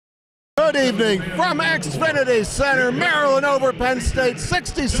Good evening from Xfinity Center, Maryland over Penn State,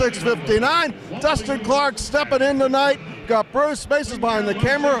 66-59. Dustin Clark stepping in tonight. Got Bruce Mason behind the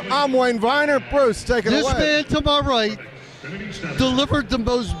camera. I'm Wayne Viener. Bruce, take it away. This man to my right delivered the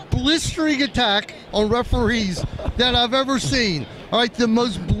most blistering attack on referees that I've ever seen. All right, the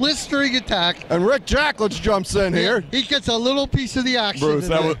most blistering attack. And Rick Jacklitz jumps in here. He gets a little piece of the action.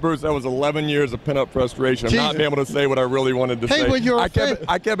 Bruce, that was 11 years of pent-up frustration. I'm not being able to say what I really wanted to say. When you're I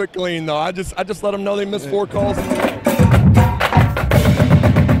kept it clean, though. I just let them know they missed 4 calls.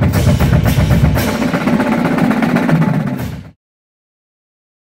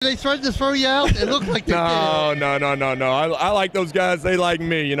 They threatened to throw you out? It looked like they did. No. I like those guys. They like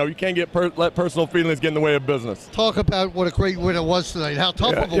me. You know, you can't let personal feelings get in the way of business. Talk about what a great win it was tonight. How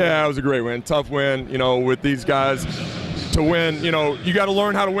tough of a win. Yeah, it was a great win. Tough win, you know, with these guys. To win, you know, you got to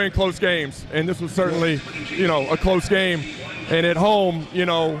learn how to win close games. And this was certainly, you know, a close game. And at home, you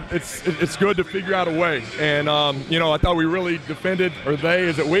know, it's good to figure out a way. And, you know, I thought we really defended, or they,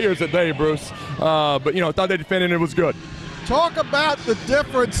 is it we or is it they, Bruce? But, you know, I thought they defended and it was good. Talk about the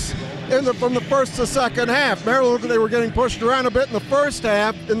difference from the first to second half. Maryland, they were getting pushed around a bit in the first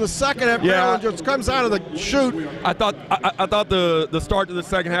half. In the second half, Maryland just comes out of the chute. I thought the start to the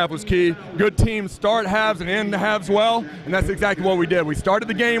second half was key. Good teams start halves and end the halves well, and that's exactly what we did. We started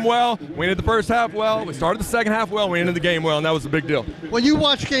the game well, we ended the first half well, we started the second half well, we ended the game well, and that was a big deal. When you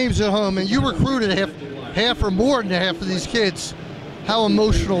watch games at home and you recruited half or more than half of these kids, how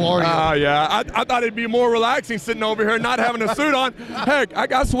emotional are you? Yeah, I thought it'd be more relaxing sitting over here not having a suit on. Heck, I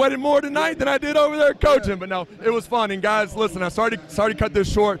got sweated more tonight than I did over there coaching. But no, it was fun. And guys, listen, I'm sorry to cut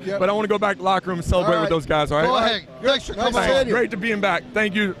this short, but I want to go back to the locker room and celebrate with those guys. All right. Go ahead. Thanks for coming on. Great to being back.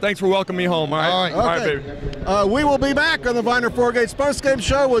 Thank you. Thanks for welcoming me home. All right. All right, baby. We will be back on the Viener Four Gates postgame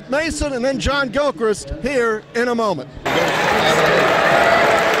show with Mason and then John Gilchrist here in a moment.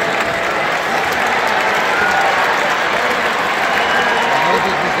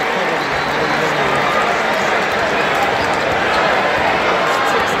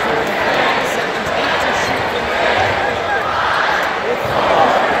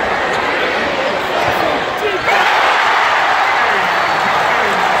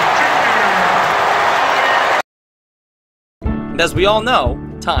 As we all know,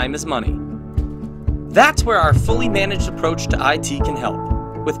 time is money. That's where our fully managed approach to IT can help.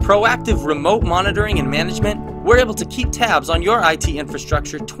 With proactive remote monitoring and management, we're able to keep tabs on your IT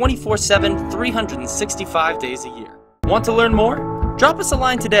infrastructure 24/7, 365 days a year. Want to learn more? Drop us a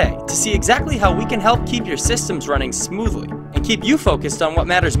line today to see exactly how we can help keep your systems running smoothly and keep you focused on what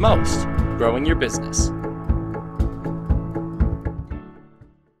matters most, growing your business.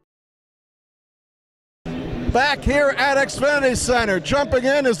 Back here at Xfinity Center, jumping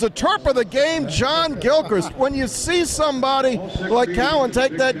in is the Terp of the game, John Gilchrist. When you see somebody like Cowan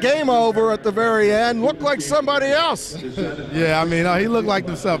take that game over at the very end, look like somebody else. Yeah, I mean, he looked like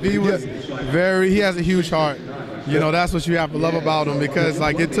himself. He has a huge heart. You know, that's what you have to love about him, because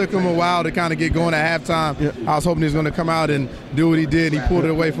like it took him a while to kind of get going at halftime. Yeah. I was hoping he was going to come out and do what he did. He pulled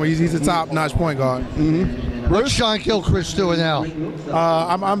it away from him. He's a top-notch point guard. What's John Gilchrist doing now?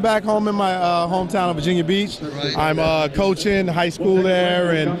 I'm back home in my hometown of Virginia Beach. Right. I'm coaching high school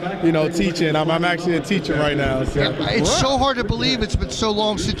there and, you know, teaching. I'm actually a teacher right now. So. Yeah, it's so hard to believe it's been so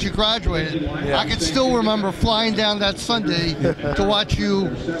long since you graduated. Yeah. I can still remember flying down that Sunday to watch you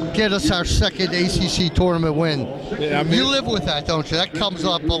get us our second ACC tournament win. Yeah, I mean, you live with that, don't you? That comes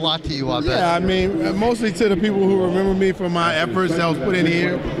up a lot to you, I bet. Yeah, I mean, mostly to the people who remember me for my efforts that was put in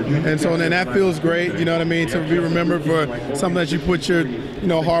here. And so then that feels great, you know what I mean, to be remembered for something that you put your, you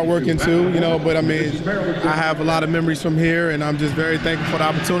know, hard work into, you know. But I mean, I have a lot of memories from here, and I'm just very thankful for the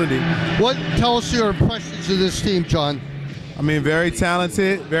opportunity. Tell us your impressions of this team, John. I mean, very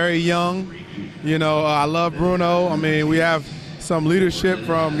talented, very young. You know, I love Bruno. I mean, we have some leadership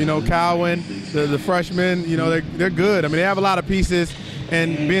from, you know, Cowan, the freshmen. You know, they're good. I mean, they have a lot of pieces,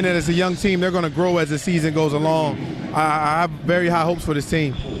 and being that it's a young team, they're going to grow as the season goes along. I have very high hopes for this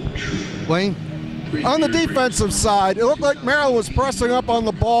team. Wayne? On the defensive side, it looked like Maryland was pressing up on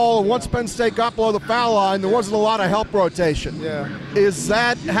the ball, and once Penn State got below the foul line, there wasn't a lot of help rotation. Yeah. Is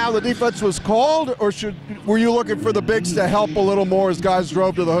that how the defense was called, or were you looking for the bigs to help a little more as guys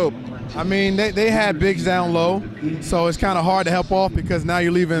drove to the hoop? I mean, they had bigs down low, so it's kind of hard to help off because now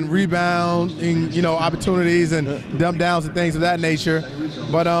you're leaving rebounding, you know, opportunities and dump downs and things of that nature.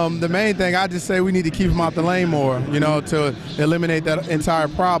 But the main thing, I just say we need to keep them out the lane more, you know, to eliminate that entire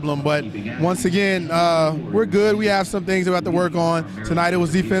problem. But once again, we're good. We have some things we have to work on. Tonight it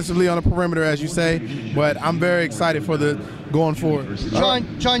was defensively on the perimeter, as you say, but I'm very excited for the going forward.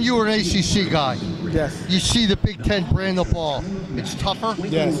 John, you were an ACC guy. Yes. You see the Big Ten brand the ball. It's tougher.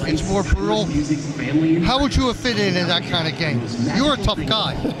 Yes. It's more brutal. How would you have fit in that kind of game? You're a tough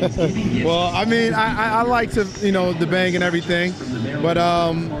guy. Well, I mean, I like to, the bang and everything. But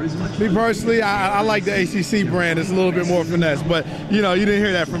me personally, I like the ACC brand. It's a little bit more finesse. But, you didn't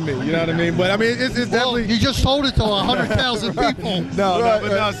hear that from me. You know what I mean? But, I mean, it's definitely... You just told it to 100,000 people.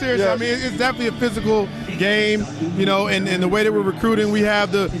 No, seriously. Yeah. I mean, it's definitely a physical game, and the way that we're recruiting, we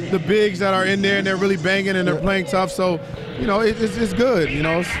have the bigs that are in there, and they're really banging, and they're playing tough. So, it's good,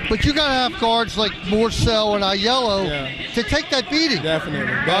 But you got to have guards like Morcell and Aiello to take that beating.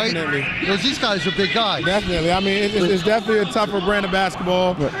 Definitely. Because these guys are big guys. Definitely. I mean, it's definitely a tougher brand of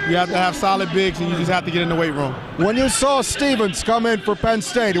basketball. You have to have solid bigs, and you just have to get in the weight room. When you saw Stevens come in for Penn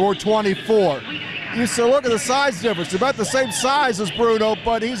State, who were 24, you said, look at the size difference. About the same size as Bruno,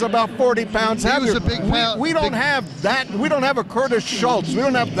 but he's about 40 pounds heavier. He was a big pound. We don't have that. We don't have a Curtis Schultz. We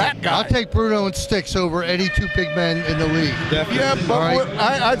don't have that guy. I'll take Bruno and Sticks over any two big men in the league. Definitely. Yeah, but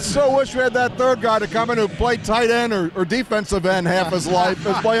I so wish we had that third guy to come in who played tight end or defensive end half his life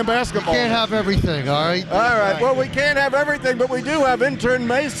as playing basketball. You can't have everything, all right? All right. Well, we can't have everything, but we do have intern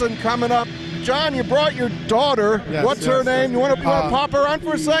Mason coming up. John, you brought your daughter. Yes, What's her name? You want to pop her on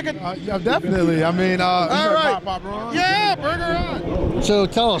for a second? Yeah, definitely. I mean, all right. Pop her on? Yeah, bring her on. So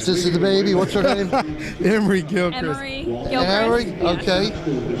tell us, this is the baby. What's her name? Emery Gilchrist. Emery Gilchrist. Okay.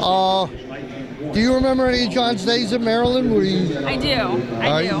 Do you remember any of John's days at Maryland? I do.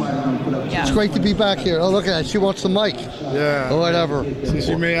 I do. Yeah. It's great to be back here. Oh, look at that. She wants the mic. Yeah. Or whatever.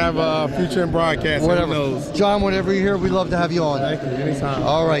 She may have a future in broadcasting. Whatever. Who knows? John, whenever you're here, we'd love to have you on. Thank you. Anytime.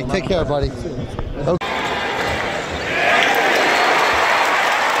 All right. Take care, buddy. Okay.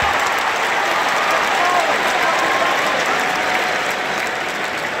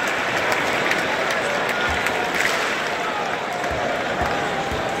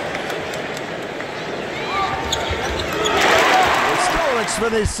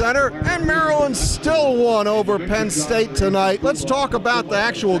 Xfinity Center, and Maryland still won over Penn State tonight. Let's talk about the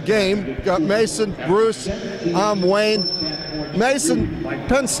actual game. Got Mason, Bruce, I'm Wayne. Mason,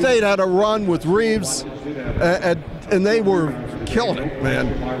 Penn State had a run with Reeves, and they were killing it,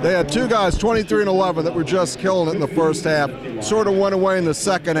 man. They had two guys, 23 and 11, that were just killing it in the first half. Sort of went away in the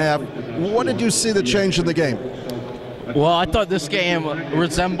second half. What did you see the change in the game? Well, I thought this game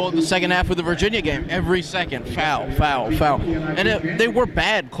resembled the second half of the Virginia game. Every second, foul, foul, foul. And they were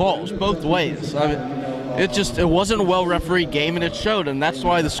bad calls both ways. I mean, it wasn't a well-refereed game, and it showed, and that's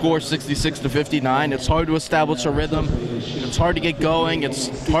why the score is 66-59. It's hard to establish a rhythm. It's hard to get going. It's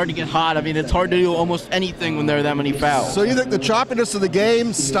hard to get hot. I mean, it's hard to do almost anything when there are that many fouls. So you think the choppiness of the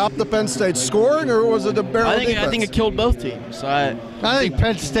game stopped the Penn State scoring, or was it a barrel defense? I think it killed both teams. I think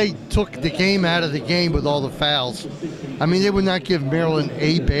Penn State took the game out of the game with all the fouls. I mean, they would not give Maryland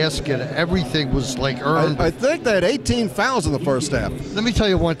a basket. Everything was like earned. I think they had 18 fouls in the first half. Let me tell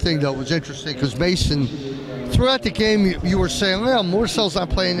you one thing that was interesting, because Mason, throughout the game, you were saying, well, Morcell's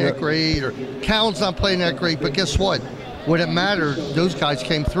not playing that great, or Cowan's not playing that great, but guess what? When it mattered, those guys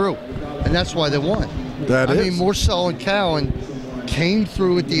came through, and that's why they won. I mean, Morcell and Cowan came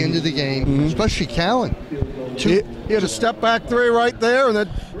through at the end of the game, especially Cowan. He had a step-back three right there, and then...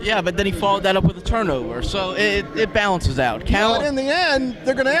 Yeah, but then he followed that up with a turnover, so it balances out. But in the end,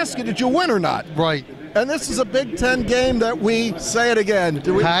 they're going to ask you, did you win or not? Right. And this is a Big Ten game that we, say it again,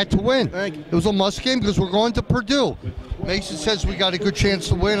 had to win. Thank you. It was a must game because we're going to Purdue. Mason says we got a good chance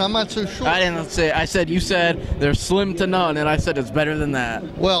to win. I'm not so sure. I didn't say. I said you said they're slim to none, and I said it's better than that.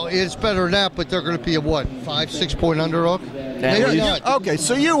 Well, it's better than that, but they're going to be a what, 5-6 point underdog? Maybe not. Okay,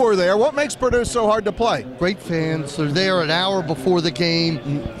 so you were there. What makes Purdue so hard to play? Great fans. They're there an hour before the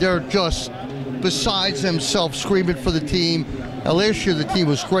game. They're just besides themselves, screaming for the team. Now, last year the team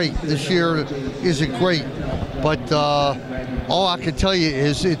was great. This year isn't great, but all I can tell you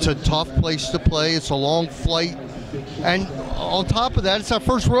is it's a tough place to play. It's a long flight. And on top of that, it's our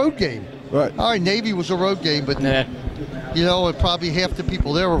first road game. Right. All right, Navy was a road game, but, you know, and probably half the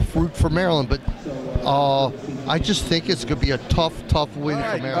people there were root for Maryland. But I just think it's going to be a tough win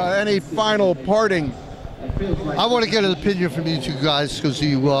for Maryland. Any final parting? I want to get an opinion from you two guys because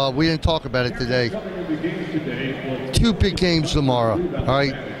we didn't talk about it today. Two big games tomorrow, all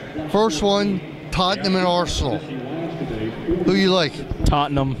right? First one, Tottenham and Arsenal. Who you like?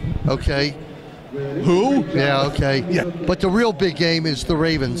 Tottenham. Okay. Who? Yeah, okay. Yeah. But the real big game is the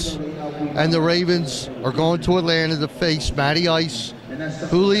Ravens. And the Ravens are going to Atlanta to face Matty Ice,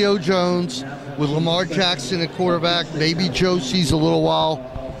 Julio Jones, with Lamar Jackson at quarterback, maybe Josie's a little while.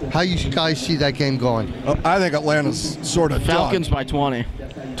 How you guys see that game going? I think Atlanta's sort of Falcons done. by 20.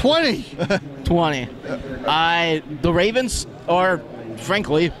 20? 20. The Ravens are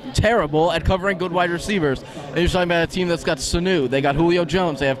frankly, terrible at covering good wide receivers. And you're talking about a team that's got Sanu, they got Julio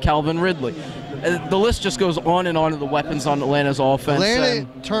Jones, they have Calvin Ridley. The list just goes on and on of the weapons on Atlanta's offense.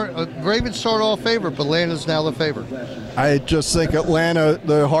 Ravens start off favorite, but Atlanta's now the favorite. I just think Atlanta,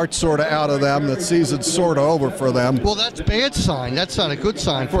 the heart's sort of out of them. That season's sort of over for them. Well, that's a bad sign. That's not a good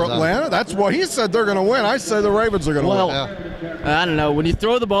sign for Atlanta. That's what he said they're going to win. I say the Ravens are going to win. Well, I don't know. When you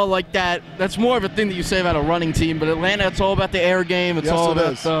throw the ball like that, that's more of a thing that you say about a running team. But Atlanta, it's all about the air game. It's all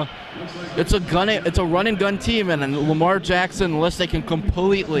about it's a run and gun team, and Lamar Jackson, unless they can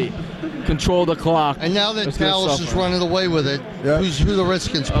completely control the clock. And now that Dallas is running away with it, who the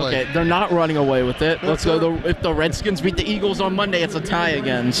Redskins play? Okay, they're not running away with it. Let's go. If the Redskins beat the Eagles on Monday, it's a tie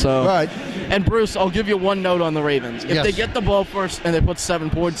again. So, And Bruce, I'll give you one note on the Ravens. If they get the ball first and they put 7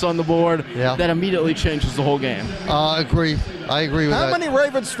 points on the board, that immediately changes the whole game. Agree. I agree with that. How many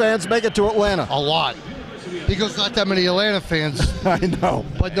Ravens fans make it to Atlanta? A lot. Because not that many Atlanta fans. I know.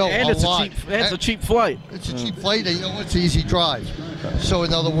 But no, and it's a cheap flight. It's a cheap flight, and it's an easy drive. So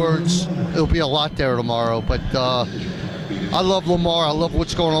in other words, it'll be a lot there tomorrow. But I love Lamar. I love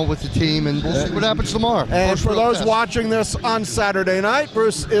what's going on with the team, and we'll see what happens tomorrow. And for those watching this on Saturday night,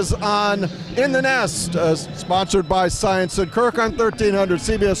 Bruce is on In the Nest, sponsored by Science and Kirk on 1300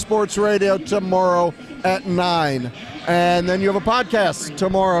 CBS Sports Radio tomorrow at 9. And then you have a podcast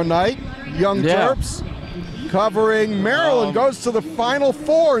tomorrow night, Young Terps, covering Maryland goes to the Final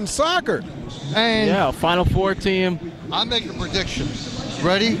Four in soccer. And Final Four team. I'm making a prediction.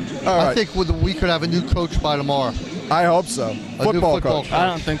 Ready? All right. I think we could have a new coach by tomorrow. I hope so. Football coach. I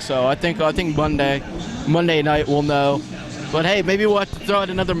don't think so. I think Monday night we'll know. But hey, maybe we'll have to throw out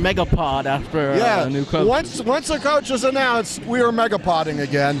another megapod after a new coach. Once a coach is announced, we are megapodding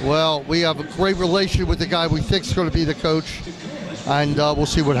again. Well, we have a great relationship with the guy we think is going to be the coach, and we'll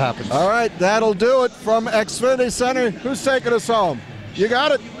see what happens. All right, that'll do it from Xfinity Center. Who's taking us home? You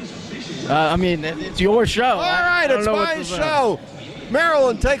got it? It's your show. All right, it's my show.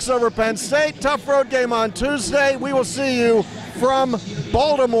 Maryland takes over Penn State. Tough road game on Tuesday. We will see you from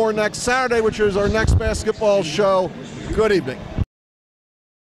Baltimore next Saturday, which is our next basketball show. Good evening.